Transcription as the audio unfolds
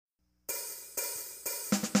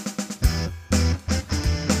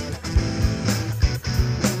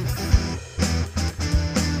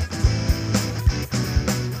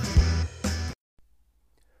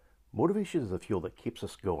Motivation is the fuel that keeps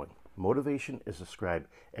us going. Motivation is described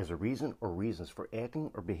as a reason or reasons for acting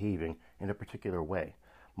or behaving in a particular way.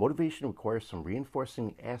 Motivation requires some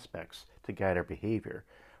reinforcing aspects to guide our behavior,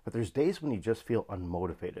 but there's days when you just feel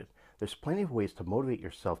unmotivated. There's plenty of ways to motivate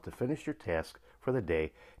yourself to finish your task for the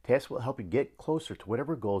day. Tasks will help you get closer to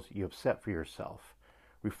whatever goals you have set for yourself.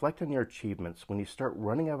 Reflect on your achievements when you start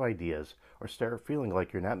running out of ideas or start feeling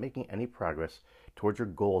like you're not making any progress towards your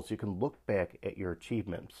goals. You can look back at your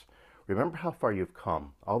achievements. Remember how far you've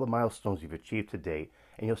come, all the milestones you've achieved to date,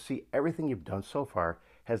 and you'll see everything you've done so far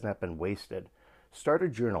has not been wasted. Start a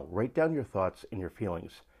journal. Write down your thoughts and your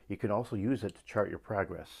feelings. You can also use it to chart your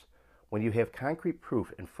progress. When you have concrete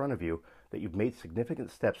proof in front of you that you've made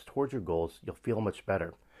significant steps towards your goals, you'll feel much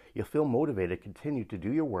better. You'll feel motivated to continue to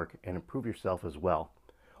do your work and improve yourself as well.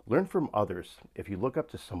 Learn from others. If you look up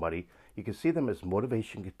to somebody, you can see them as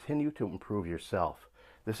motivation to continue to improve yourself.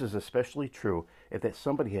 This is especially true if that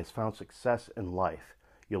somebody has found success in life.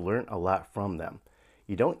 You'll learn a lot from them.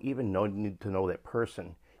 You don't even need to know that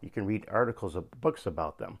person. You can read articles or books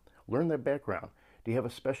about them. Learn their background. Do you have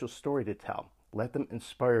a special story to tell? Let them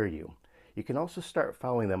inspire you. You can also start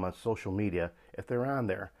following them on social media if they're on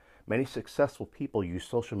there. Many successful people use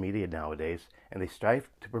social media nowadays, and they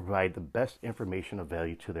strive to provide the best information of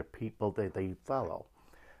value to their people that they follow.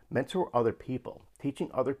 Mentor other people.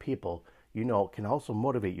 Teaching other people you know can also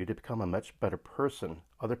motivate you to become a much better person.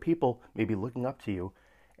 Other people may be looking up to you,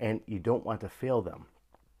 and you don't want to fail them.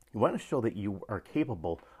 You want to show that you are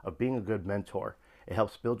capable of being a good mentor. It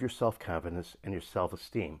helps build your self-confidence and your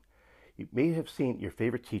self-esteem. You may have seen your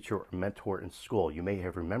favorite teacher or mentor in school. You may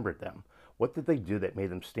have remembered them. What did they do that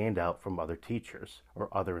made them stand out from other teachers or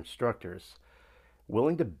other instructors?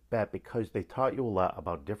 Willing to bet because they taught you a lot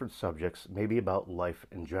about different subjects, maybe about life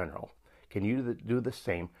in general. Can you do the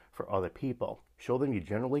same for other people? Show them you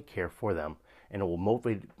generally care for them, and it will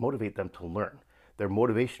motivate them to learn. Their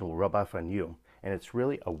motivation will rub off on you, and it's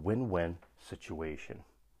really a win-win situation.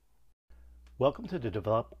 Welcome to the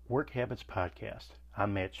Develop Work Habits podcast.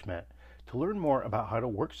 I'm Matt Schmidt. To learn more about how to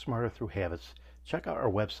work smarter through habits, check out our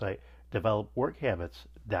website,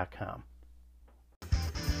 developworkhabits.com.